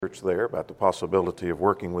church there about the possibility of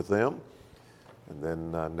working with them. And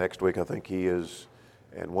then next week I think he is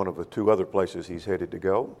in one of the two other places he's headed to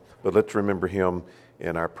go. But let's remember him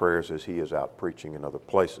in our prayers as he is out preaching in other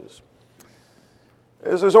places.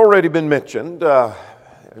 As has already been mentioned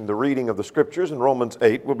in the reading of the Scriptures in Romans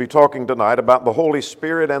 8, we'll be talking tonight about the Holy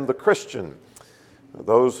Spirit and the Christian.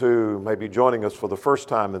 Those who may be joining us for the first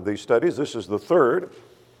time in these studies, this is the third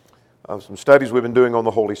of some studies we've been doing on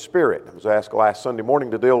the Holy Spirit. I was asked last Sunday morning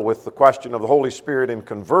to deal with the question of the Holy Spirit in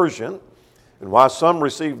conversion and why some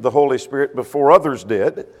received the Holy Spirit before others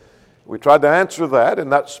did. We tried to answer that,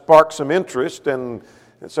 and that sparked some interest, and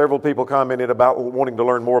several people commented about wanting to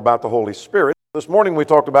learn more about the Holy Spirit. This morning we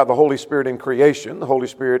talked about the Holy Spirit in creation, the Holy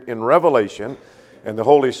Spirit in revelation, and the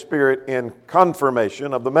Holy Spirit in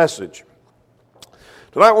confirmation of the message.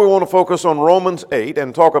 Tonight we want to focus on Romans 8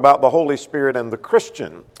 and talk about the Holy Spirit and the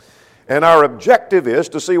Christian. And our objective is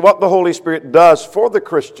to see what the Holy Spirit does for the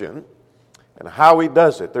Christian and how he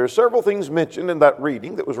does it. There are several things mentioned in that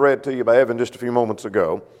reading that was read to you by Evan just a few moments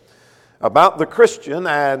ago about the Christian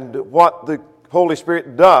and what the Holy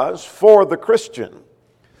Spirit does for the Christian.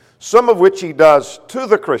 Some of which he does to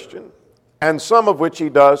the Christian and some of which he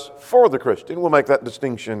does for the Christian. We'll make that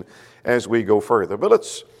distinction as we go further. But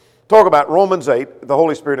let's talk about Romans 8, the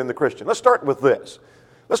Holy Spirit and the Christian. Let's start with this.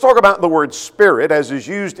 Let's talk about the word Spirit as is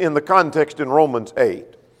used in the context in Romans 8.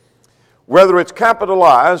 Whether it's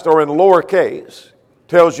capitalized or in lowercase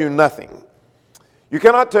tells you nothing. You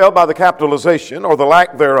cannot tell by the capitalization or the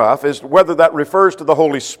lack thereof as to whether that refers to the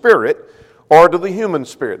Holy Spirit or to the human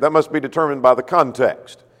spirit. That must be determined by the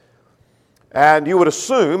context. And you would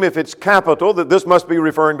assume if it's capital that this must be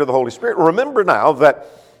referring to the Holy Spirit. Remember now that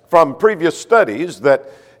from previous studies that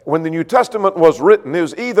when the New Testament was written, it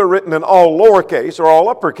was either written in all lowercase or all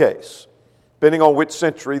uppercase, depending on which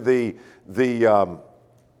century the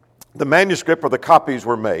manuscript or the copies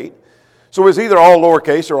were made. So it was either all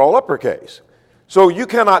lowercase or all uppercase. So you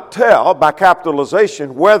cannot tell by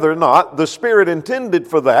capitalization whether or not the Spirit intended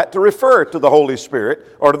for that to refer to the Holy Spirit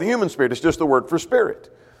or to the human spirit. It's just the word for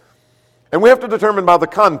spirit. And we have to determine by the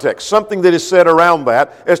context, something that is said around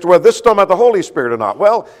that, as to whether this is talking about the Holy Spirit or not.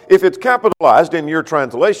 Well, if it's capitalized in your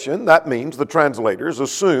translation, that means the translators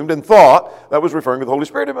assumed and thought that was referring to the Holy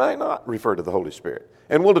Spirit. It may not refer to the Holy Spirit.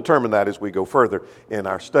 And we'll determine that as we go further in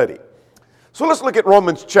our study. So let's look at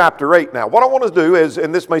Romans chapter 8 now. What I want to do is,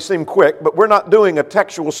 and this may seem quick, but we're not doing a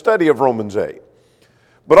textual study of Romans 8.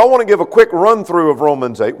 But I want to give a quick run-through of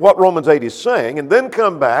Romans 8, what Romans 8 is saying, and then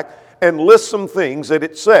come back and list some things that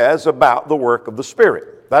it says about the work of the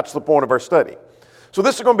Spirit. That's the point of our study. So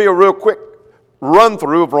this is going to be a real quick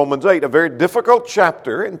run-through of Romans 8, a very difficult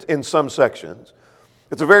chapter in some sections.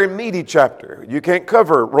 It's a very meaty chapter. You can't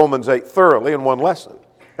cover Romans 8 thoroughly in one lesson,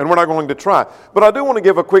 and we're not going to try. But I do want to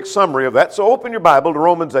give a quick summary of that. So open your Bible to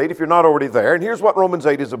Romans 8 if you're not already there, and here's what Romans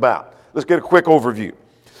 8 is about. Let's get a quick overview.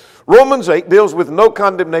 Romans 8 deals with no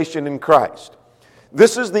condemnation in Christ.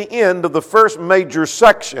 This is the end of the first major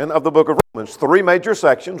section of the book of Romans. 3 major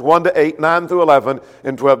sections, 1 to 8, 9 through 11,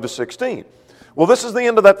 and 12 to 16. Well, this is the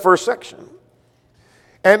end of that first section.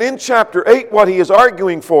 And in chapter 8, what he is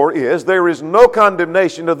arguing for is there is no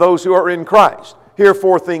condemnation to those who are in Christ. Here are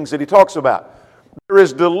 4 things that he talks about. There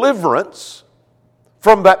is deliverance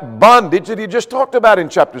from that bondage that he just talked about in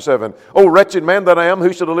chapter 7. Oh, wretched man that I am,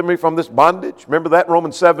 who shall deliver me from this bondage? Remember that,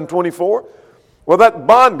 Romans 7:24? Well, that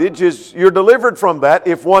bondage is, you're delivered from that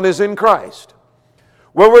if one is in Christ.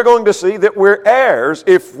 Well, we're going to see that we're heirs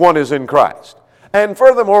if one is in Christ. And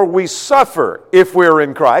furthermore, we suffer if we're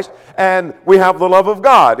in Christ, and we have the love of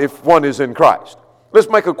God if one is in Christ. Let's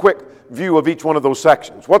make a quick view of each one of those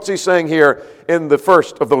sections. What's he saying here in the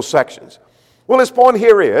first of those sections? Well, his point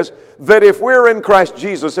here is that if we're in Christ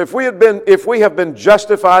Jesus, if we have been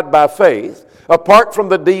justified by faith, apart from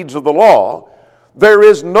the deeds of the law, there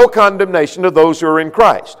is no condemnation to those who are in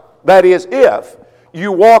Christ. That is, if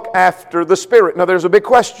you walk after the Spirit. Now, there's a big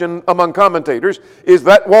question among commentators. Is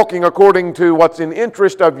that walking according to what's in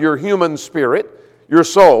interest of your human spirit, your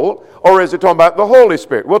soul, or is it talking about the Holy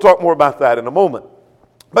Spirit? We'll talk more about that in a moment.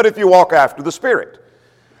 But if you walk after the Spirit.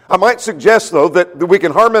 I might suggest, though, that we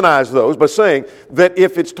can harmonize those by saying that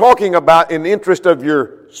if it's talking about in the interest of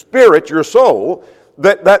your spirit, your soul,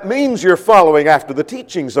 that means you're following after the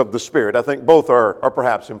teachings of the Spirit. I think both are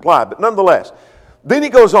perhaps implied, but nonetheless. Then he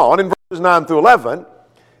goes on in verses 9 through 11,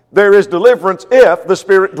 there is deliverance if the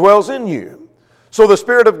Spirit dwells in you. So the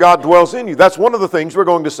Spirit of God dwells in you. That's one of the things we're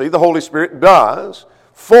going to see the Holy Spirit does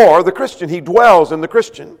for the Christian. He dwells in the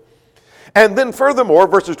Christian. And then furthermore,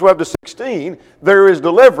 verses 12 to 16, there is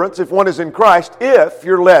deliverance if one is in Christ if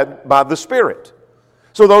you're led by the Spirit.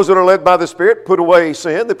 So those that are led by the Spirit put away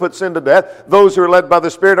sin, they put sin to death. Those who are led by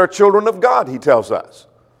the Spirit are children of God, he tells us.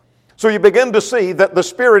 So you begin to see that the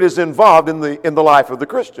Spirit is involved in the life of the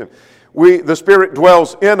Christian. The Spirit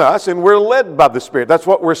dwells in us and we're led by the Spirit. That's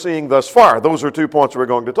what we're seeing thus far. Those are 2 points we're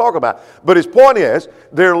going to talk about. But his point is,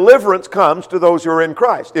 deliverance comes to those who are in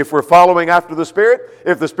Christ. If we're following after the Spirit,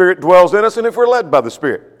 if the Spirit dwells in us, and if we're led by the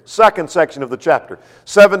Spirit. Second section of the chapter,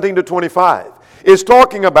 17 to 25, is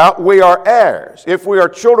talking about we are heirs. If we are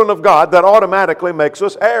children of God, that automatically makes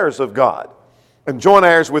us heirs of God and joint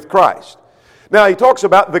heirs with Christ. Now he talks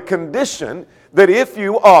about the condition that if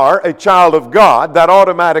you are a child of God, that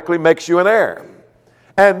automatically makes you an heir.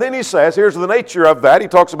 And then he says, here's the nature of that. He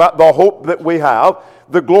talks about the hope that we have,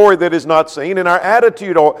 the glory that is not seen, and our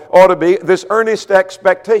attitude ought to be this earnest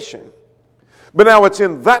expectation. But now it's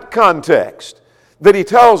in that context that he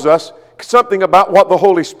tells us something about what the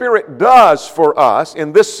Holy Spirit does for us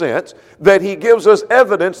in this sense, that he gives us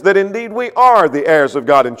evidence that indeed we are the heirs of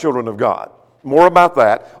God and children of God. More about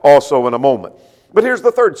that also in a moment. But here's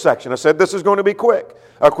the third section. I said this is going to be quick.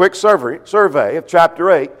 A quick survey of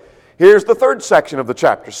chapter 8. Here's the third section of the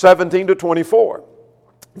chapter, 17 to 24.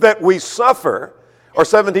 That we suffer, or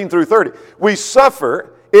 17 through 30, we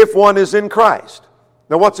suffer if one is in Christ.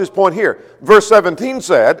 Now what's his point here? Verse 17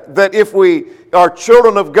 said that if we are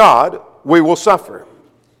children of God, we will suffer.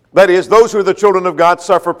 That is, those who are the children of God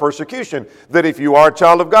suffer persecution. That if you are a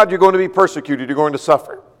child of God, you're going to be persecuted, you're going to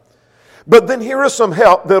suffer. But then here is some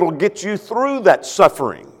help that'll get you through that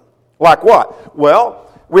suffering. Like what? Well,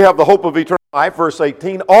 we have the hope of eternal life, verse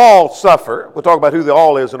 18. All suffer. We'll talk about who the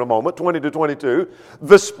all is in a moment, 20 to 22.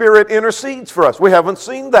 The Spirit intercedes for us. We haven't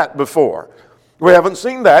seen that before. We haven't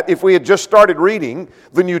seen that. If we had just started reading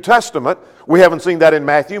the New Testament, we haven't seen that in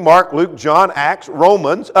Matthew, Mark, Luke, John, Acts,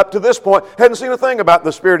 Romans. Up to this point, hadn't seen a thing about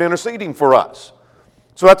the Spirit interceding for us.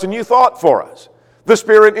 So that's a new thought for us. The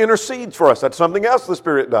Spirit intercedes for us. That's something else the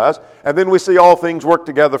Spirit does. And then we see all things work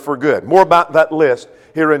together for good. More about that list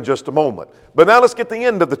here in just a moment. But now let's get the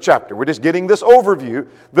end of the chapter. We're just getting this overview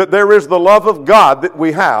that there is the love of God that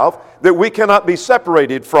we have, that we cannot be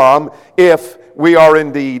separated from if we are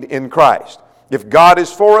indeed in Christ. If God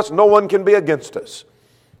is for us, no one can be against us.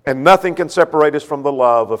 And nothing can separate us from the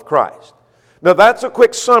love of Christ. Now that's a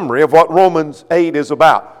quick summary of what Romans 8 is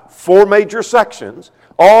about. 4 major sections,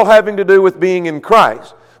 all having to do with being in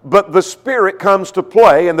Christ, but the Spirit comes to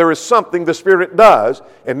play, and there is something the Spirit does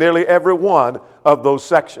in nearly every one of those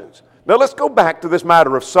sections. Now let's go back to this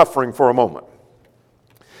matter of suffering for a moment.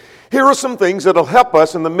 Here are some things that will help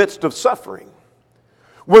us in the midst of suffering.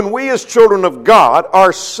 When we as children of God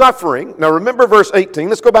are suffering, now remember verse 18,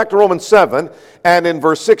 let's go back to Romans 7, and in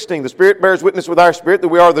verse 16, the Spirit bears witness with our spirit that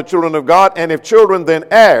we are the children of God, and if children then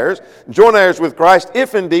heirs, joint heirs with Christ,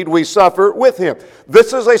 if indeed we suffer with Him.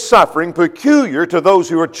 This is a suffering peculiar to those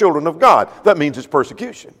who are children of God. That means it's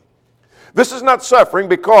persecution. This is not suffering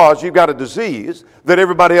because you've got a disease that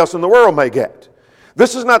everybody else in the world may get.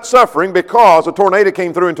 This is not suffering because a tornado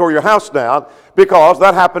came through and tore your house down, because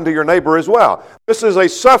that happened to your neighbor as well. This is a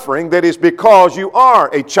suffering that is because you are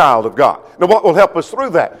a child of God. Now what will help us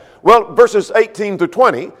through that? Well, verses 18 to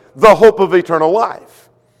 20, the hope of eternal life.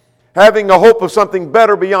 Having a hope of something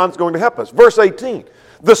better beyond is going to help us. Verse 18,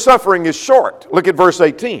 the suffering is short. Look at verse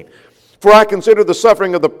 18. For I consider the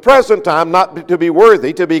suffering of the present time not to be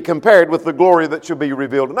worthy to be compared with the glory that shall be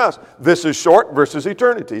revealed in us. This is short versus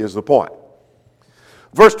eternity is the point.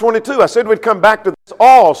 Verse 22, I said we'd come back to this.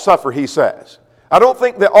 All suffer, he says. I don't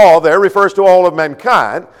think that all there refers to all of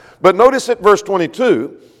mankind, but notice at verse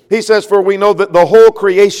 22, he says, for we know that the whole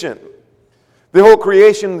creation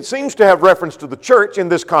seems to have reference to the church in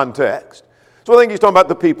this context. So I think he's talking about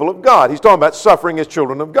the people of God. He's talking about suffering as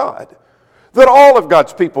children of God. That all of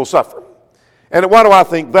God's people suffer. And why do I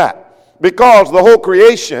think that? Because the whole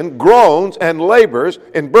creation groans and labors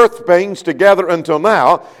in birth pains together until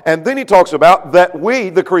now. And then he talks about that we,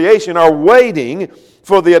 the creation, are waiting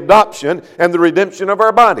for the adoption and the redemption of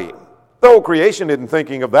our body. The whole creation isn't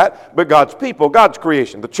thinking of that, but God's people, God's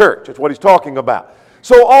creation, the church. That's what he's talking about.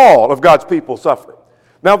 So all of God's people suffer.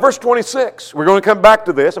 Now verse 26, we're going to come back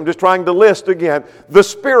to this. I'm just trying to list again. The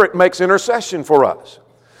Spirit makes intercession for us.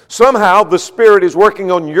 Somehow the Spirit is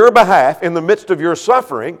working on your behalf in the midst of your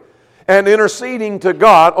suffering and interceding to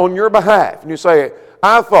God on your behalf. And you say,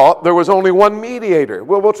 I thought there was only one mediator.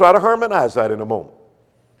 Well, we'll try to harmonize that in a moment.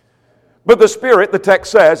 But the Spirit, the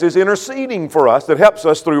text says, is interceding for us that helps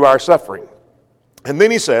us through our suffering. And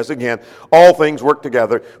then he says again, all things work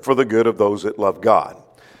together for the good of those that love God.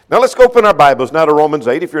 Now let's open our Bibles now to Romans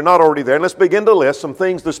 8, if you're not already there, and let's begin to list some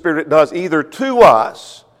things the Spirit does either to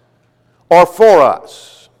us or for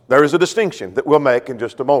us. There is a distinction that we'll make in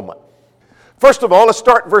just a moment. First of all, let's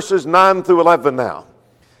start verses 9 through 11 now.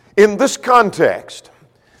 In this context,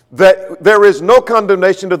 that there is no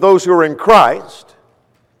condemnation to those who are in Christ,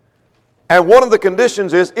 and one of the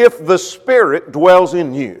conditions is if the Spirit dwells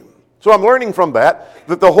in you. So I'm learning from that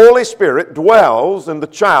the Holy Spirit dwells in the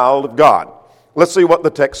child of God. Let's see what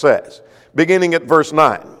the text says, beginning at verse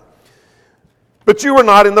 9. But you are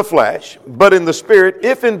not in the flesh, but in the Spirit,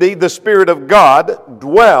 if indeed the Spirit of God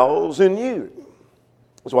dwells in you.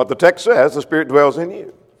 That's what the text says, the Spirit dwells in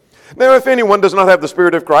you. Now, if anyone does not have the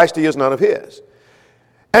Spirit of Christ, he is none of his.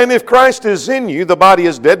 And if Christ is in you, the body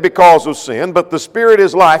is dead because of sin, but the Spirit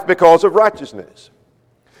is life because of righteousness.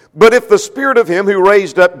 But if the Spirit of him who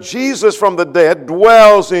raised up Jesus from the dead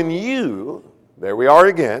dwells in you, there we are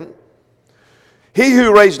again, he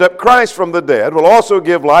who raised up Christ from the dead will also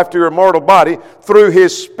give life to your mortal body through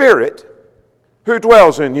his Spirit who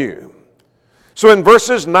dwells in you. So in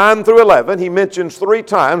verses 9 through 11, he mentions 3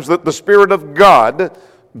 times that the Spirit of God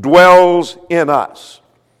dwells in us.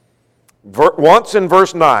 Once in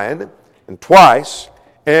verse 9 and twice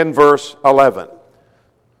in verse 11.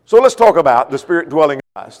 So let's talk about the Spirit dwelling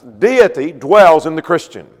in us. Deity dwells in the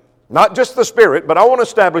Christian. Not just the Spirit, but I want to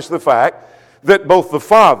establish the fact that both the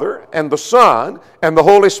Father and the Son and the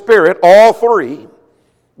Holy Spirit, all 3,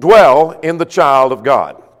 dwell in the child of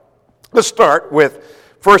God. Let's start with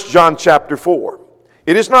 1 John chapter 4.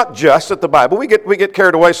 It is not just that the Bible, we get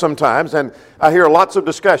carried away sometimes, and I hear lots of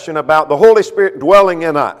discussion about the Holy Spirit dwelling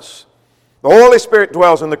in us. The Holy Spirit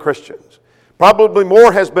dwells in the Christians. Probably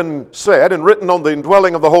more has been said and written on the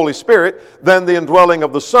indwelling of the Holy Spirit than the indwelling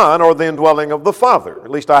of the Son or the indwelling of the Father.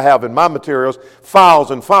 At least I have in my materials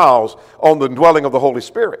files and files on the indwelling of the Holy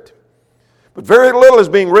Spirit. But very little is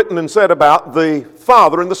being written and said about the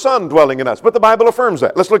Father and the Son dwelling in us. But the Bible affirms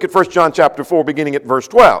that. Let's look at 1 John chapter 4, beginning at verse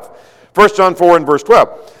 12. 1 John 4 and verse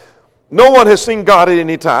 12. No one has seen God at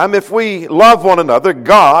any time. If we love one another,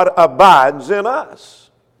 God abides in us.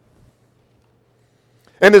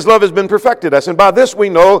 And his love has been perfected us. And by this we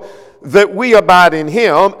know that we abide in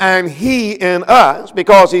him and he in us,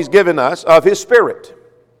 because he's given us of his Spirit.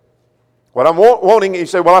 What I'm wanting, you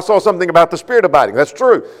say, well, I saw something about the Spirit abiding. That's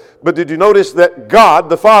true. But did you notice that God,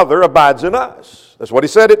 the Father, abides in us? That's what he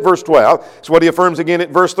said at verse 12. It's what he affirms again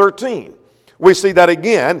at verse 13. We see that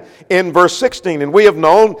again in verse 16. And we have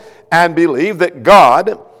known and believed that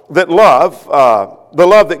God, that love, the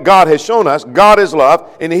love that God has shown us, God is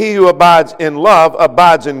love, and he who abides in love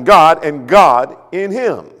abides in God, and God in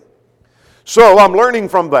him. So I'm learning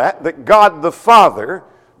from that God the Father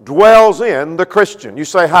dwells in the Christian. You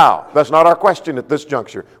say, how? That's not our question at this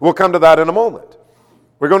juncture. We'll come to that in a moment.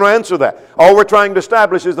 We're going to answer that. All we're trying to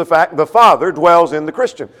establish is the fact the Father dwells in the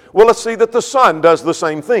Christian. Well, let's see that the Son does the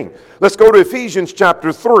same thing. Let's go to Ephesians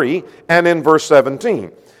chapter 3 and in verse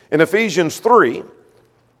 17. In Ephesians 3,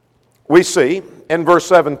 we see in verse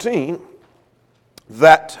 17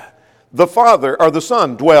 that the Father or the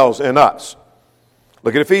Son dwells in us.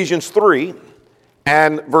 Look at Ephesians 3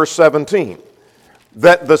 and verse 17.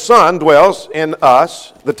 That the Son dwells in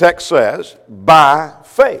us, the text says, by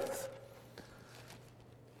faith.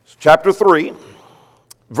 Chapter 3,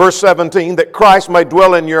 verse 17, that Christ may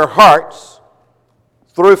dwell in your hearts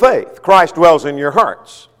through faith. Christ dwells in your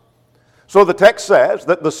hearts. So the text says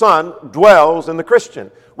that the Son dwells in the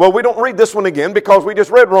Christian. Well, we don't read this one again because we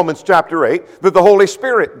just read Romans chapter 8, that the Holy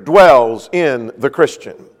Spirit dwells in the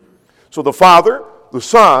Christian. So the Father, the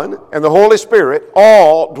Son, and the Holy Spirit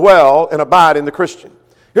all dwell and abide in the Christian.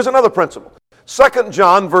 Here's another principle. 2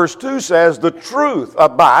 John verse 2 says the truth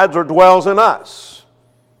abides or dwells in us.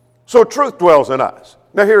 So truth dwells in us.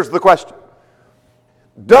 Now here's the question.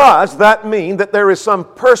 Does that mean that there is some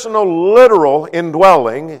personal, literal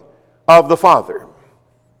indwelling of the Father?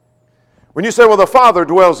 When you say, well, the Father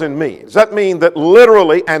dwells in me, does that mean that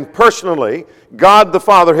literally and personally God the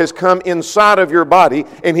Father has come inside of your body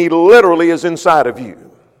and he literally is inside of you?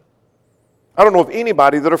 I don't know of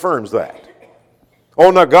anybody that affirms that. Oh,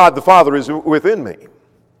 no, God the Father is within me.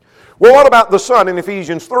 Well, what about the Son in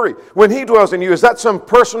Ephesians 3? When he dwells in you, is that some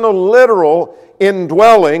personal, literal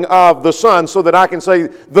indwelling of the Son so that I can say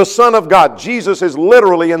the Son of God, Jesus, is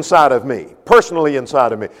literally inside of me, personally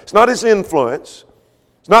inside of me? It's not his influence.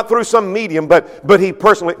 It's not through some medium, but he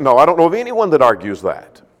personally... No, I don't know of anyone that argues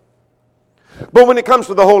that. But when it comes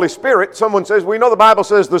to the Holy Spirit, someone says, we know the Bible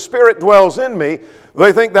says the Spirit dwells in me.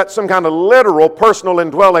 They think that's some kind of literal, personal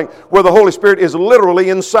indwelling where the Holy Spirit is literally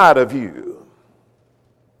inside of you.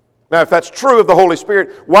 Now, if that's true of the Holy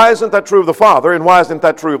Spirit, why isn't that true of the Father, and why isn't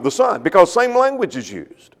that true of the Son? Because same language is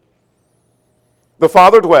used. The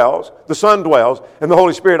Father dwells, the Son dwells, and the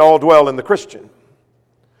Holy Spirit all dwell in the Christian.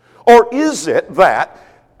 Or is it that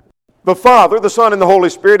The Father, the Son, and the Holy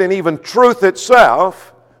Spirit, and even truth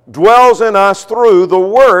itself, dwells in us through the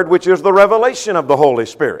Word, which is the revelation of the Holy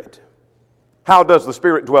Spirit. How does the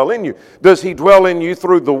Spirit dwell in you? Does He dwell in you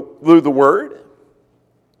through the Word?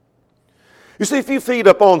 You see, if you feed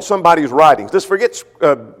upon somebody's writings, let's forget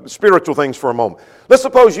spiritual things for a moment. Let's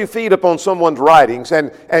suppose you feed upon someone's writings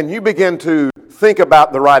and you begin to think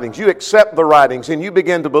about the writings. You accept the writings and you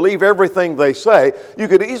begin to believe everything they say. You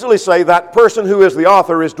could easily say that person who is the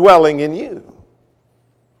author is dwelling in you.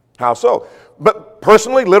 How so? But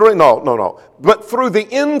personally, literally, no. But through the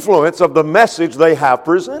influence of the message they have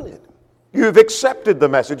presented. You have accepted the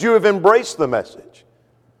message. You have embraced the message.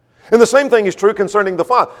 And the same thing is true concerning the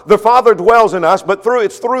Father. The Father dwells in us, but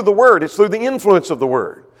it's through the Word. It's through the influence of the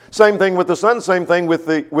Word. Same thing with the Son, same thing with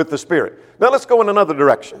the Spirit. Now let's go in another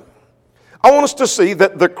direction. I want us to see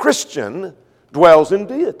that the Christian dwells in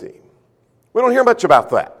deity. We don't hear much about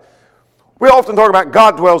that. We often talk about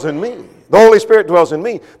God dwells in me. The Holy Spirit dwells in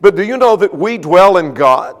me. But do you know that we dwell in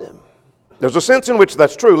God? There's a sense in which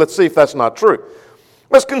that's true. Let's see if that's not true.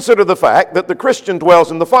 Let's consider the fact that the Christian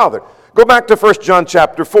dwells in the Father. Go back to 1 John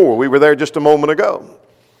chapter 4. We were there just a moment ago.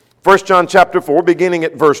 1 John chapter 4, beginning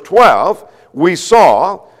at verse 12, we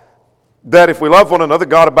saw that if we love one another,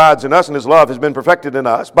 God abides in us and His love has been perfected in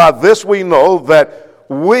us. By this we know that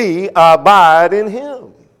we abide in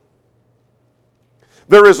Him.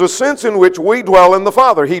 There is a sense in which we dwell in the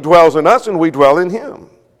Father. He dwells in us and we dwell in Him.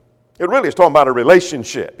 It really is talking about a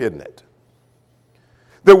relationship, isn't it?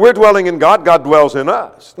 That we're dwelling in God, God dwells in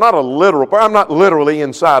us. Not a literal, I'm not literally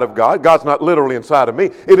inside of God. God's not literally inside of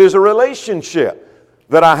me. It is a relationship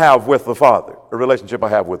that I have with the Father, a relationship I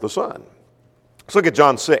have with the Son. Let's look at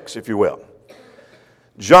John 6, if you will.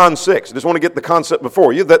 John 6. I just want to get the concept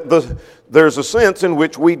before you that there's a sense in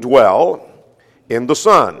which we dwell in the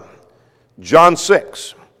Son. John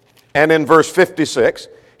 6, and in verse 56,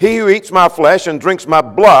 He who eats my flesh and drinks my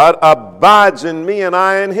blood abides in me and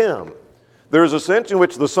I in him. There is a sense in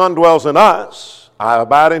which the Son dwells in us. I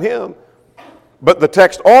abide in Him. But the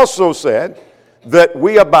text also said that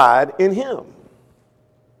we abide in Him.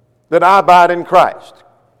 That I abide in Christ.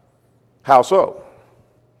 How so?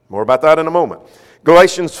 More about that in a moment.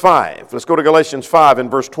 Galatians 5. Let's go to Galatians 5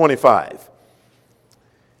 and verse 25.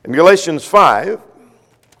 In Galatians 5,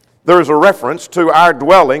 there is a reference to our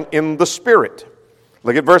dwelling in the Spirit.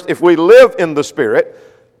 Look at verse, if we live in the Spirit,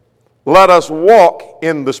 let us walk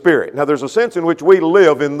in the Spirit. Now there's a sense in which we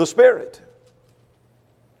live in the Spirit.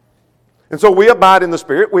 And so we abide in the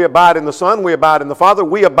Spirit, we abide in the Son, we abide in the Father,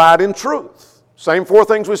 we abide in truth. Same four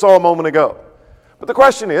things we saw a moment ago. But the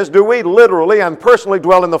question is, do we literally and personally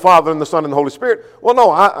dwell in the Father and the Son and the Holy Spirit? Well,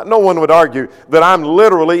 no, no one would argue that I'm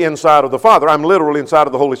literally inside of the Father, I'm literally inside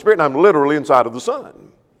of the Holy Spirit, and I'm literally inside of the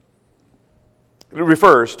Son. It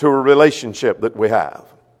refers to a relationship that we have.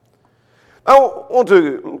 I want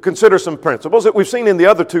to consider some principles that we've seen in the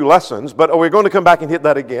other two lessons, but we're going to come back and hit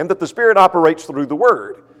that again, that the Spirit operates through the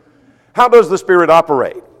Word. How does the Spirit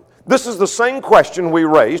operate? This is the same question we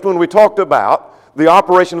raised when we talked about the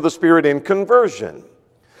operation of the Spirit in conversion.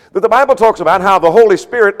 That the Bible talks about how the Holy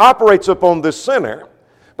Spirit operates upon this sinner,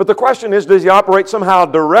 but the question is, does He operate somehow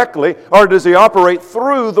directly, or does He operate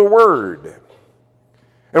through the Word?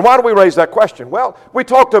 And why do we raise that question? Well, we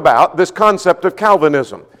talked about this concept of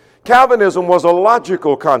Calvinism. Calvinism was a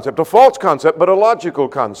logical concept, a false concept, but a logical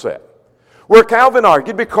concept. Where Calvin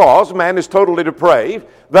argued because man is totally depraved,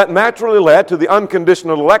 that naturally led to the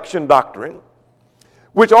unconditional election doctrine,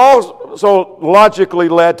 which also logically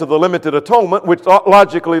led to the limited atonement, which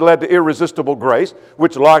logically led to irresistible grace,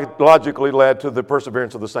 which logically led to the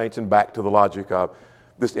perseverance of the saints, and back to the logic of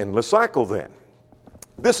this endless cycle then.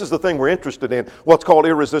 This is the thing we're interested in, what's called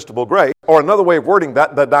irresistible grace, or another way of wording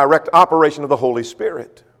that, the direct operation of the Holy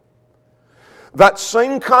Spirit. That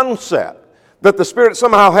same concept that the Spirit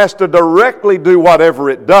somehow has to directly do whatever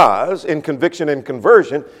it does in conviction and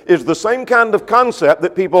conversion is the same kind of concept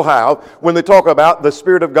that people have when they talk about the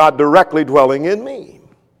Spirit of God directly dwelling in me.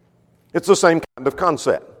 It's the same kind of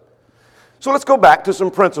concept. So let's go back to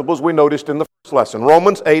some principles we noticed in the first lesson.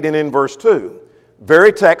 Romans 8 and in verse 2.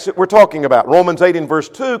 Very text that we're talking about. Romans 8 and verse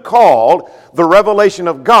 2 called the revelation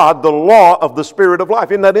of God the law of the Spirit of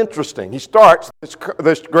life. Isn't that interesting? He starts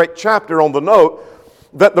this great chapter on the note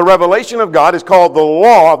that the revelation of God is called the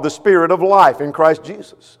law of the Spirit of life in Christ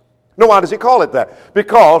Jesus. Now, why does he call it that?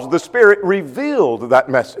 Because the Spirit revealed that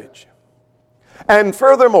message. And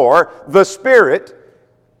furthermore, the Spirit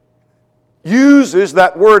uses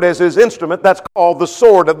that word as his instrument. That's called the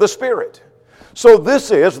sword of the Spirit. So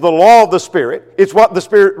this is the law of the Spirit. It's what the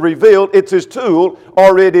Spirit revealed. It's his tool,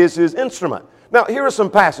 or it is his instrument. Now, here are some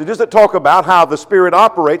passages that talk about how the Spirit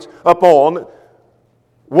operates upon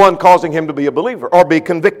one causing him to be a believer or be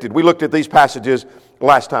convicted. We looked at these passages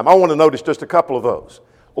last time. I want to notice just a couple of those.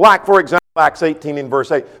 Like, for example, Acts 18 in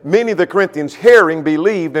verse 8, many of the Corinthians hearing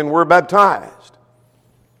believed and were baptized.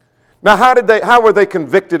 Now, how were they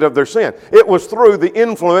convicted of their sin? It was through the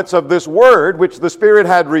influence of this word which the Spirit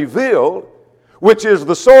had revealed, which is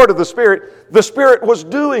the sword of the Spirit. The Spirit was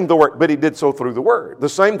doing the work, but He did so through the word. The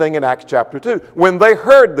same thing in Acts chapter 2. When they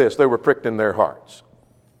heard this, they were pricked in their hearts.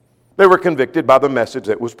 They were convicted by the message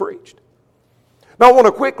that was preached. Now, I want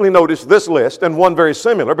to quickly notice this list, and one very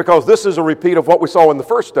similar, because this is a repeat of what we saw in the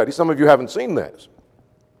first study. Some of you haven't seen this.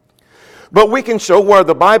 But we can show where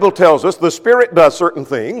the Bible tells us the Spirit does certain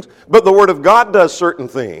things, but the Word of God does certain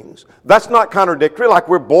things. That's not contradictory, like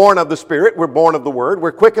we're born of the Spirit, we're born of the Word,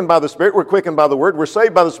 we're quickened by the Spirit, we're quickened by the Word, we're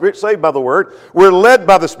saved by the Spirit, saved by the Word, we're led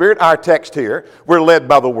by the Spirit, our text here, we're led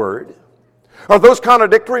by the Word. Are those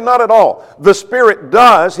contradictory? Not at all. The Spirit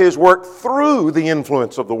does His work through the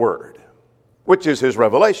influence of the Word, which is His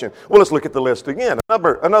revelation. Well, let's look at the list again,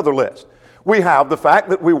 another list. We have the fact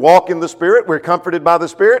that we walk in the Spirit, we're comforted by the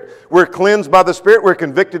Spirit, we're cleansed by the Spirit, we're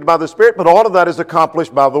convicted by the Spirit, but all of that is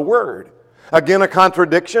accomplished by the Word. Again, a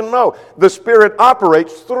contradiction? No. The Spirit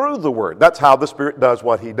operates through the Word. That's how the Spirit does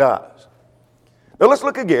what He does. Now let's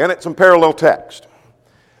look again at some parallel text.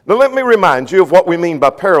 Now let me remind you of what we mean by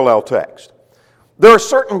parallel text. There are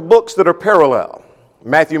certain books that are parallel.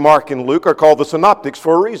 Matthew, Mark, and Luke are called the synoptics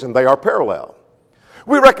for a reason. They are parallel.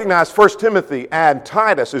 We recognize 1 Timothy and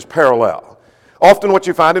Titus as parallel. Often what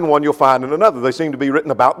you find in one, you'll find in another. They seem to be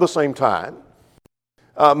written about the same time,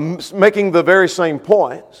 making the very same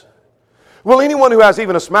points. Well, anyone who has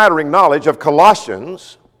even a smattering knowledge of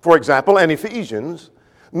Colossians, for example, and Ephesians,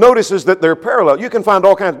 notices that they're parallel. You can find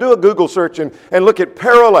all kinds. Do a Google search and look at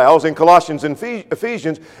parallels in Colossians and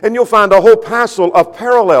Ephesians, and you'll find a whole passel of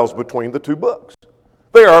parallels between the two books.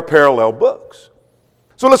 They are parallel books.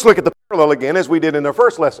 So let's look at the parallel again as we did in our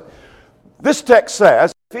first lesson. This text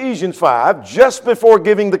says, Ephesians 5, just before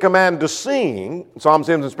giving the command to sing, psalms,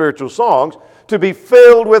 hymns, and spiritual songs, to be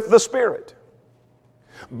filled with the Spirit.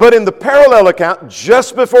 But in the parallel account,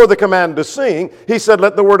 just before the command to sing, he said,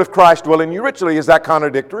 let the word of Christ dwell in you richly. Is that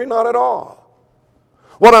contradictory? Not at all.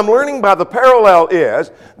 What I'm learning by the parallel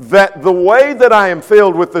is that the way that I am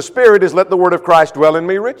filled with the Spirit is let the word of Christ dwell in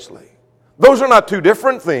me richly. Those are not two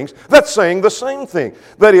different things. That's saying the same thing.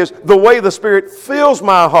 That is, the way the Spirit fills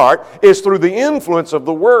my heart is through the influence of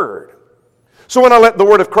the Word. So when I let the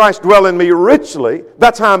Word of Christ dwell in me richly,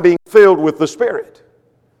 that's how I'm being filled with the Spirit.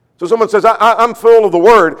 So someone says, I'm full of the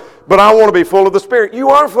Word, but I want to be full of the Spirit. You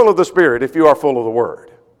are full of the Spirit if you are full of the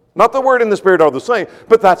Word. Not the Word and the Spirit are the same,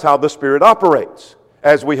 but that's how the Spirit operates,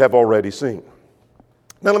 as we have already seen.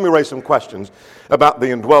 Now let me raise some questions about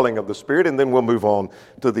the indwelling of the Spirit, and then we'll move on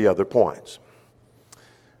to the other points.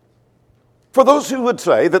 For those who would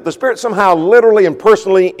say that the Spirit somehow literally and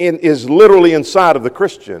personally is literally inside of the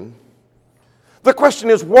Christian, the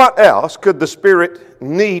question is, what else could the Spirit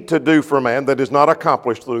need to do for man that is not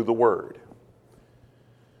accomplished through the Word?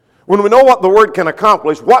 When we know what the Word can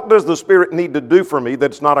accomplish, what does the Spirit need to do for me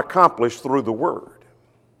that's not accomplished through the Word?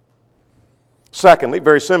 Secondly,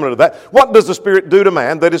 very similar to that, what does the Spirit do to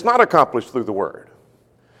man that is not accomplished through the Word?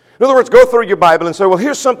 In other words, go through your Bible and say, well,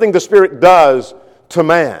 here's something the Spirit does to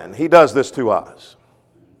man. He does this to us.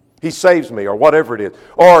 He saves me, or whatever it is.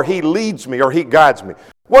 Or He leads me, or He guides me.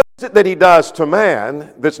 What is it that He does to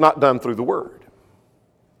man that's not done through the Word?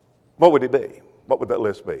 What would it be? What would that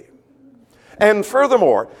list be? And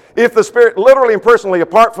furthermore, if the Spirit literally and personally,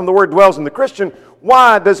 apart from the Word, dwells in the Christian,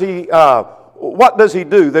 what does He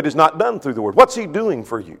do that is not done through the Word? What's He doing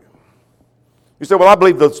for you? You say, well, I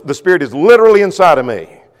believe the Spirit is literally inside of me.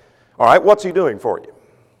 All right, what's He doing for you?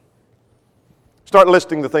 Start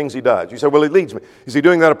listing the things He does. You say, well, He leads me. Is He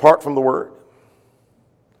doing that apart from the Word?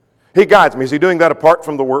 He guides me. Is He doing that apart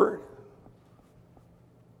from the Word?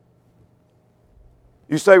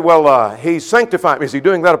 You say, well, He sanctifies me. Is He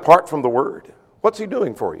doing that apart from the Word? What's He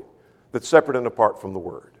doing for you that's separate and apart from the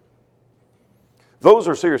Word? Those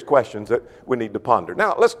are serious questions that we need to ponder.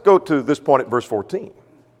 Now, let's go to this point at verse 14.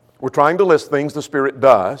 We're trying to list things the Spirit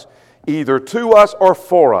does, either to us or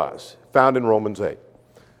for us, found in Romans 8.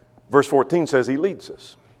 Verse 14 says He leads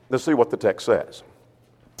us. Let's see what the text says.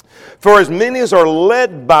 For as many as are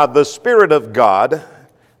led by the Spirit of God,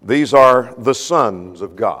 these are the sons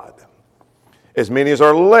of God. As many as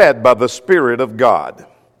are led by the Spirit of God.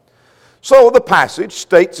 So the passage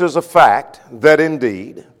states as a fact that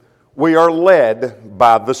indeed we are led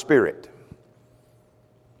by the Spirit.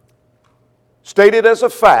 Stated as a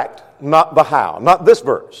fact, not the how, not this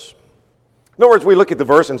verse. In other words, we look at the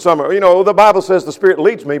verse and some are, the Bible says the Spirit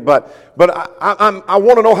leads me, but I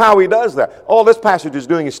want to know how He does that. All this passage is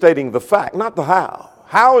doing is stating the fact, not the how.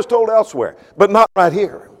 How is told elsewhere, but not right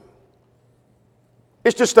here.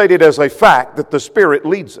 It's just stated as a fact that the Spirit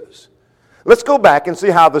leads us. Let's go back and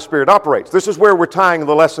see how the Spirit operates. This is where we're tying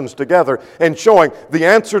the lessons together and showing the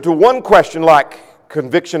answer to one question like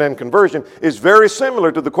conviction and conversion is very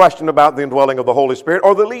similar to the question about the indwelling of the Holy Spirit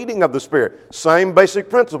or the leading of the Spirit. Same basic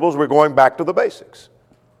principles, we're going back to the basics.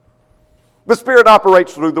 The Spirit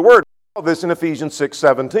operates through the Word. We saw this in Ephesians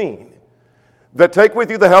 6:17. That take with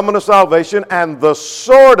you the helmet of salvation and the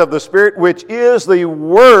sword of the Spirit, which is the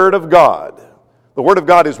Word of God. The Word of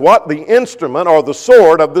God is what? The instrument or the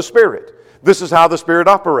sword of the Spirit. This is how the Spirit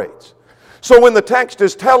operates. So when the text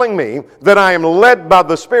is telling me that I am led by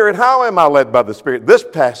the Spirit, how am I led by the Spirit? This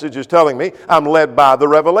passage is telling me I'm led by the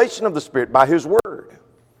revelation of the Spirit, by His Word.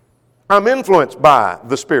 I'm influenced by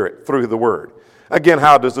the Spirit through the Word. Again,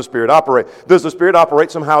 how does the Spirit operate? Does the Spirit operate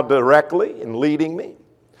somehow directly in leading me?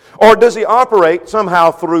 Or does He operate somehow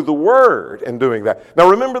through the Word in doing that? Now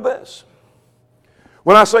remember this.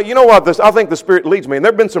 When I say, I think the Spirit leads me, and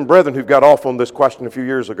there have been some brethren who got off on this question a few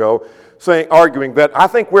years ago, arguing that I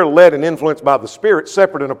think we're led and influenced by the Spirit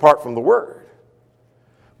separate and apart from the Word.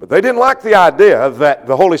 But they didn't like the idea that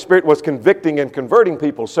the Holy Spirit was convicting and converting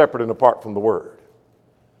people separate and apart from the Word.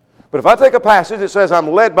 But if I take a passage that says I'm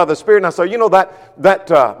led by the Spirit, and I say,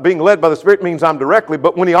 that being led by the Spirit means I'm directly,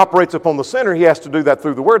 but when He operates upon the sinner, He has to do that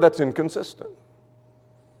through the Word, that's inconsistent.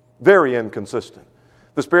 Very inconsistent.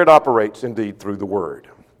 The Spirit operates indeed through the Word.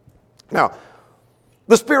 Now,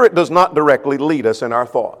 the Spirit does not directly lead us in our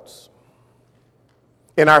thoughts,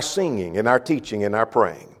 in our singing, in our teaching, in our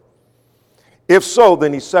praying. If so,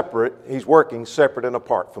 then He's working separate and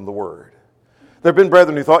apart from the Word. There have been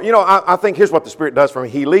brethren who thought, I think here's what the Spirit does for me.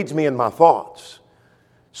 He leads me in my thoughts.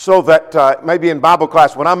 So that maybe in Bible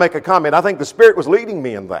class when I make a comment, I think the Spirit was leading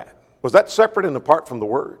me in that. Was that separate and apart from the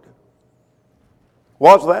Word?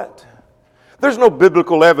 Was that? There's no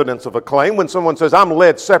biblical evidence of a claim when someone says, I'm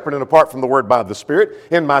led separate and apart from the Word by the Spirit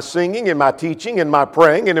in my singing, in my teaching, in my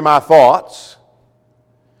praying, and in my thoughts.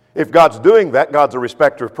 If God's doing that, God's a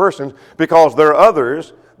respecter of persons because there are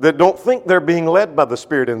others that don't think they're being led by the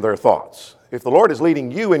Spirit in their thoughts. If the Lord is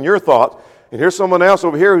leading you in your thoughts, and here's someone else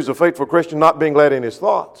over here who's a faithful Christian not being led in his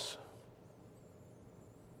thoughts,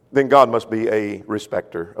 then God must be a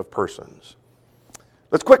respecter of persons.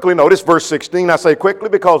 Let's quickly notice verse 16. I say quickly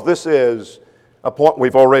because this is a point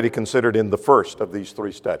we've already considered in the first of these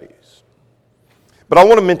three studies. But I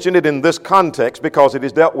want to mention it in this context because it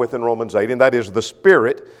is dealt with in Romans 8, and that is the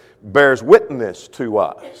Spirit bears witness to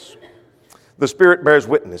us. The Spirit bears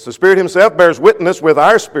witness. The Spirit Himself bears witness with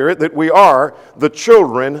our spirit that we are the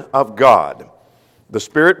children of God. The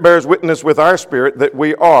Spirit bears witness with our spirit that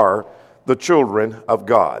we are the children of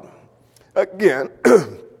God. Again,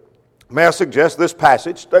 may I suggest this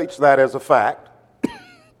passage states that as a fact,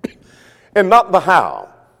 and not the how.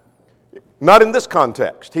 Not in this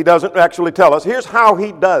context. He doesn't actually tell us, here's how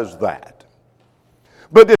He does that.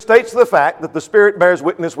 But it states the fact that the Spirit bears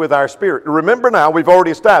witness with our spirit. Remember now, we've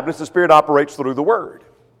already established the Spirit operates through the Word.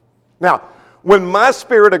 Now, when my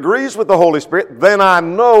spirit agrees with the Holy Spirit, then I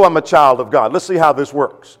know I'm a child of God. Let's see how this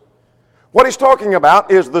works. What he's talking about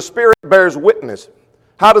is the Spirit bears witness.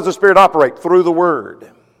 How does the Spirit operate? Through the Word.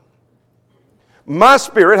 My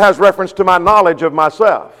spirit has reference to my knowledge of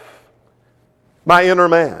myself, my inner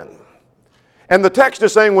man. And the text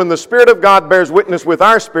is saying when the Spirit of God bears witness with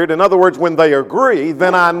our spirit, in other words, when they agree,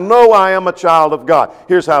 then I know I am a child of God.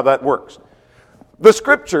 Here's how that works. The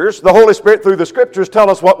Scriptures, the Holy Spirit through the Scriptures tell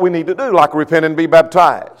us what we need to do, like repent and be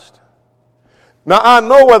baptized. Now, I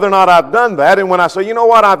know whether or not I've done that, and when I say,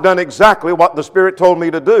 I've done exactly what the Spirit told me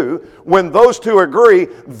to do, when those two agree,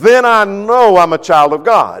 then I know I'm a child of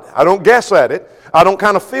God. I don't guess at it. I don't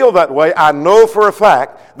kind of feel that way. I know for a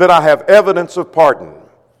fact that I have evidence of pardon.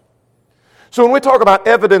 So when we talk about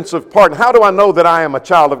evidence of pardon, how do I know that I am a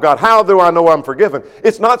child of God? How do I know I'm forgiven?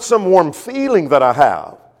 It's not some warm feeling that I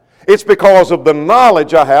have. It's because of the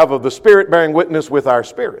knowledge I have of the Spirit bearing witness with our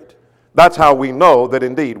spirit. That's how we know that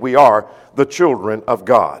indeed we are the children of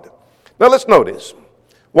God. Now let's notice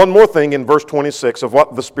one more thing in verse 26 of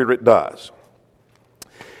what the Spirit does.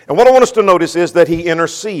 And what I want us to notice is that He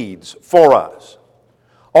intercedes for us.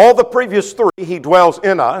 All the previous three, He dwells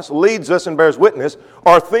in us, leads us, and bears witness,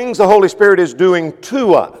 are things the Holy Spirit is doing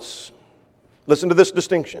to us. Listen to this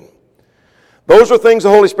distinction. Those are things the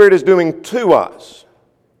Holy Spirit is doing to us.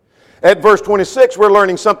 At verse 26, we're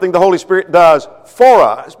learning something the Holy Spirit does for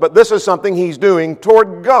us, but this is something He's doing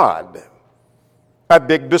toward God. A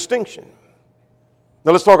big distinction.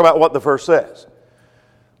 Now let's talk about what the verse says.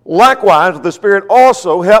 Likewise, the Spirit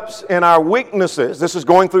also helps in our weaknesses. This is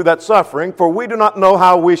going through that suffering. For we do not know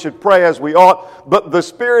how we should pray as we ought, but the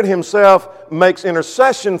Spirit Himself makes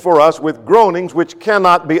intercession for us with groanings which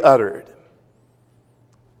cannot be uttered.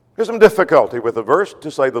 There's some difficulty with the verse, to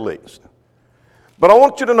say the least. But I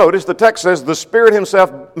want you to notice the text says the Spirit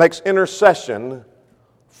Himself makes intercession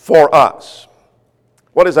for us.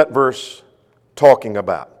 What is that verse talking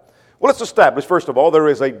about? Well, let's establish, first of all, there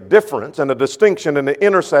is a difference and a distinction in an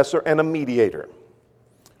intercessor and a mediator.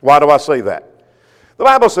 Why do I say that? The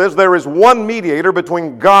Bible says there is one mediator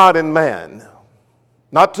between God and man.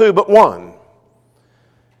 Not two, but one.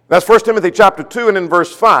 That's 1 Timothy chapter 2 and in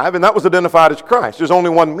verse 5, and that was identified as Christ. There's only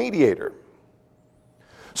one mediator.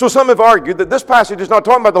 So some have argued that this passage is not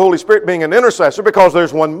talking about the Holy Spirit being an intercessor because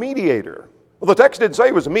there's one mediator. Well, the text didn't say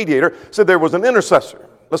it was a mediator, it said there was an intercessor.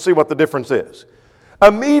 Let's see what the difference is.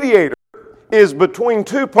 A mediator is between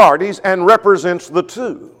two parties and represents the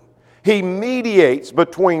two. He mediates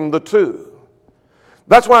between the two.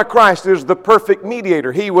 That's why Christ is the perfect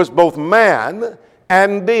mediator. He was both man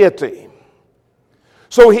and deity.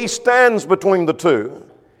 So He stands between the two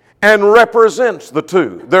and represents the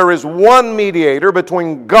two. There is one mediator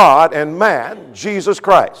between God and man, Jesus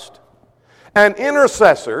Christ. An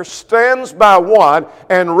intercessor stands by one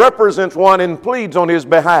and represents one and pleads on his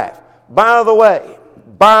behalf. By the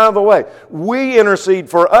way, we intercede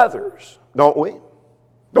for others, don't we?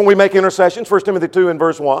 Don't we make intercessions? 1 Timothy 2 and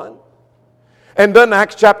verse 1. And doesn't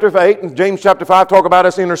Acts chapter 8 and James chapter 5 talk about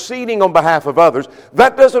us interceding on behalf of others?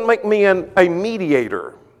 That doesn't make me a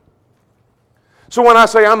mediator. So when I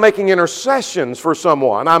say I'm making intercessions for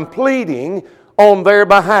someone, I'm pleading on their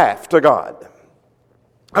behalf to God.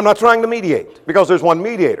 I'm not trying to mediate because there's one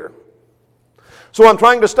mediator. So I'm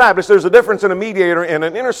trying to establish there's a difference in a mediator and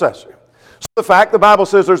an intercessor. So the fact the Bible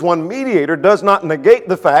says there's one mediator does not negate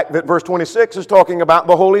the fact that verse 26 is talking about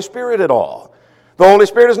the Holy Spirit at all. The Holy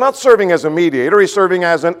Spirit is not serving as a mediator, He's serving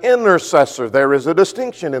as an intercessor. There is a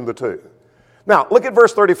distinction in the two. Now, look at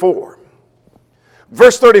verse 34.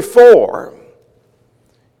 Verse 34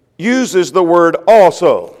 uses the word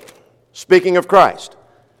also, speaking of Christ.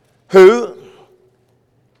 Who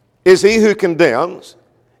is He who condemns?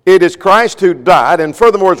 It is Christ who died and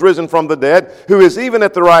furthermore is risen from the dead, who is even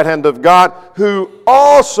at the right hand of God, who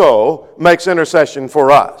also makes intercession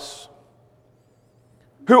for us.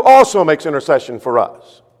 Who also makes intercession for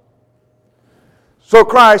us. So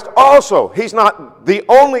Christ also, He's not the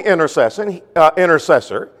only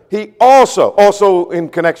intercessor. He also in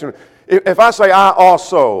connection. If I say I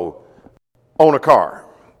also own a car,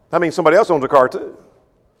 that means somebody else owns a car too.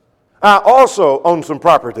 I also own some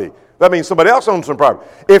property. That means somebody else owns some property.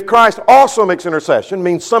 If Christ also makes intercession,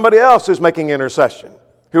 means somebody else is making intercession.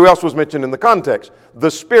 Who else was mentioned in the context? The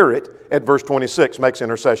Spirit, at verse 26, makes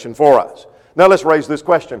intercession for us. Now let's raise this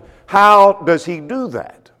question. How does He do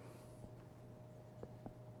that?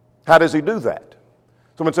 How does He do that?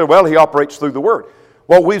 Someone said, well, He operates through the Word.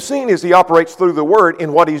 What we've seen is He operates through the Word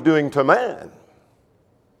in what He's doing to man.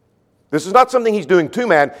 This is not something He's doing to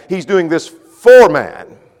man. He's doing this for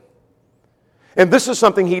man. And this is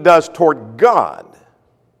something He does toward God.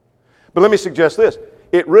 But let me suggest this.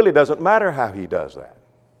 It really doesn't matter how He does that.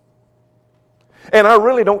 And I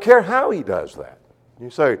really don't care how He does that. You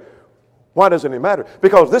say, why doesn't it matter?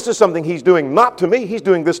 Because this is something He's doing not to me. He's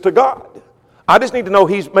doing this to God. I just need to know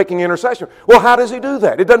He's making intercession. Well, how does He do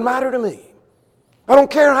that? It doesn't matter to me. I don't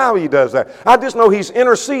care how He does that. I just know He's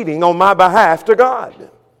interceding on my behalf to God.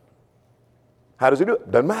 How does He do it?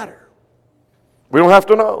 Doesn't matter. We don't have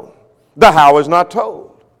to know. The how is not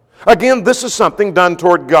told. Again, this is something done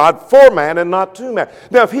toward God for man and not to man.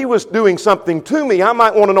 Now, if He was doing something to me, I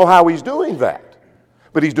might want to know how He's doing that.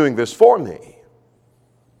 But He's doing this for me.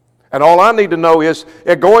 And all I need to know is,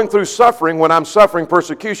 going through suffering, when I'm suffering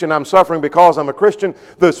persecution, I'm suffering because I'm a Christian,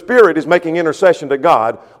 the Spirit is making intercession to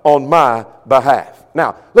God on my behalf.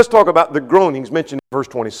 Now, let's talk about the groanings mentioned in verse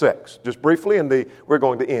 26. Just briefly, and we're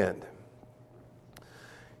going to end.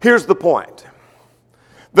 Here's the point.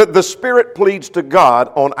 That the Spirit pleads to God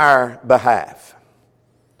on our behalf.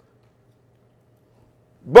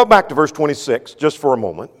 Go back to verse 26 just for a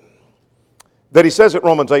moment. That He says at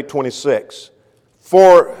Romans 8:26,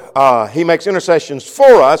 for He makes intercessions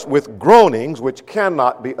for us with groanings which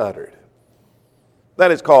cannot be uttered.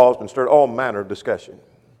 That has caused and stirred all manner of discussion.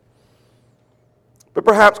 But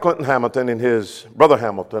perhaps Clinton Hamilton and his brother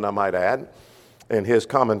Hamilton, I might add, in his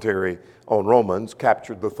commentary on Romans,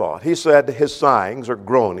 captured the thought. He said his sighings or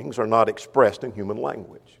groanings are not expressed in human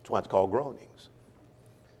language. That's why it's called groanings.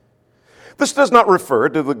 This does not refer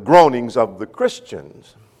to the groanings of the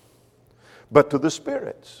Christians, but to the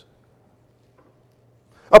spirits.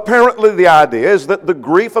 Apparently the idea is that the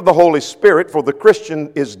grief of the Holy Spirit for the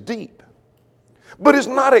Christian is deep, but is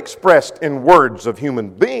not expressed in words of human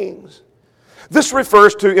beings. This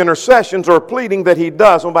refers to intercessions or pleading that he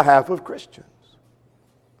does on behalf of Christians.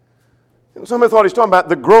 And somebody thought he's talking about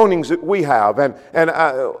the groanings that we have, and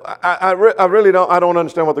I really don't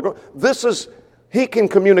understand what the groanings. He can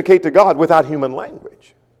communicate to God without human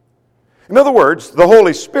language. In other words, the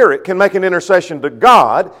Holy Spirit can make an intercession to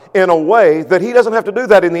God in a way that he doesn't have to do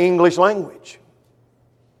that in the English language.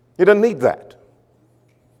 He doesn't need that.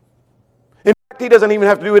 In fact, he doesn't even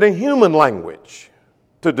have to do it in human language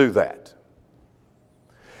to do that.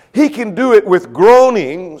 He can do it with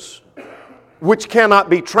groanings which cannot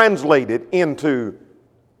be translated into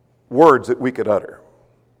words that we could utter.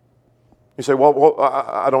 You say, well,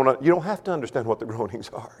 I don't know. You don't have to understand what the groanings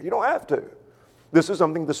are. You don't have to. This is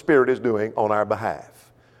something the Spirit is doing on our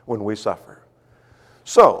behalf when we suffer.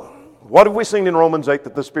 So, what have we seen in Romans 8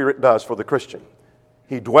 that the Spirit does for the Christian?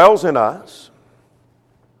 He dwells in us.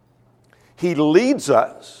 He leads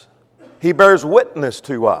us. He bears witness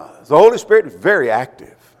to us. The Holy Spirit is very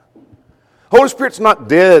active. The Holy Spirit's not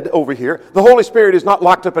dead over here. The Holy Spirit is not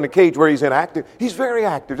locked up in a cage where he's inactive. He's very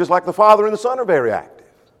active, just like the Father and the Son are very active.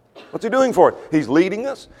 What's he doing for us? He's leading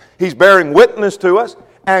us. He's bearing witness to us.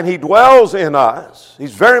 And he dwells in us.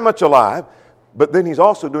 He's very much alive. But then he's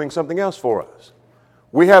also doing something else for us.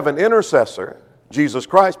 We have an intercessor, Jesus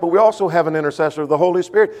Christ, but we also have an intercessor, the Holy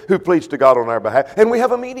Spirit, who pleads to God on our behalf. And we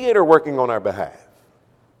have a mediator working on our behalf.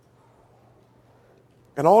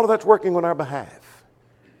 And all of that's working on our behalf.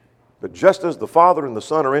 But just as the Father and the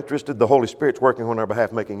Son are interested, the Holy Spirit's working on our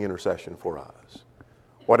behalf, making intercession for us.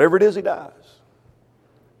 Whatever it is he does,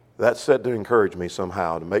 that's said to encourage me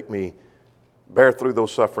somehow, to make me bear through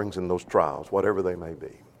those sufferings and those trials, whatever they may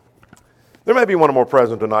be. There may be one or more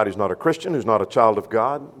present tonight who's not a Christian, who's not a child of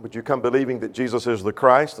God. Would you come believing that Jesus is the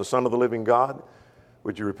Christ, the Son of the living God?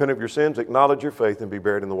 Would you repent of your sins, acknowledge your faith, and be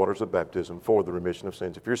buried in the waters of baptism for the remission of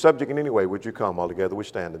sins? If you're subject in any way, would you come? All together we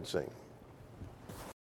stand and sing.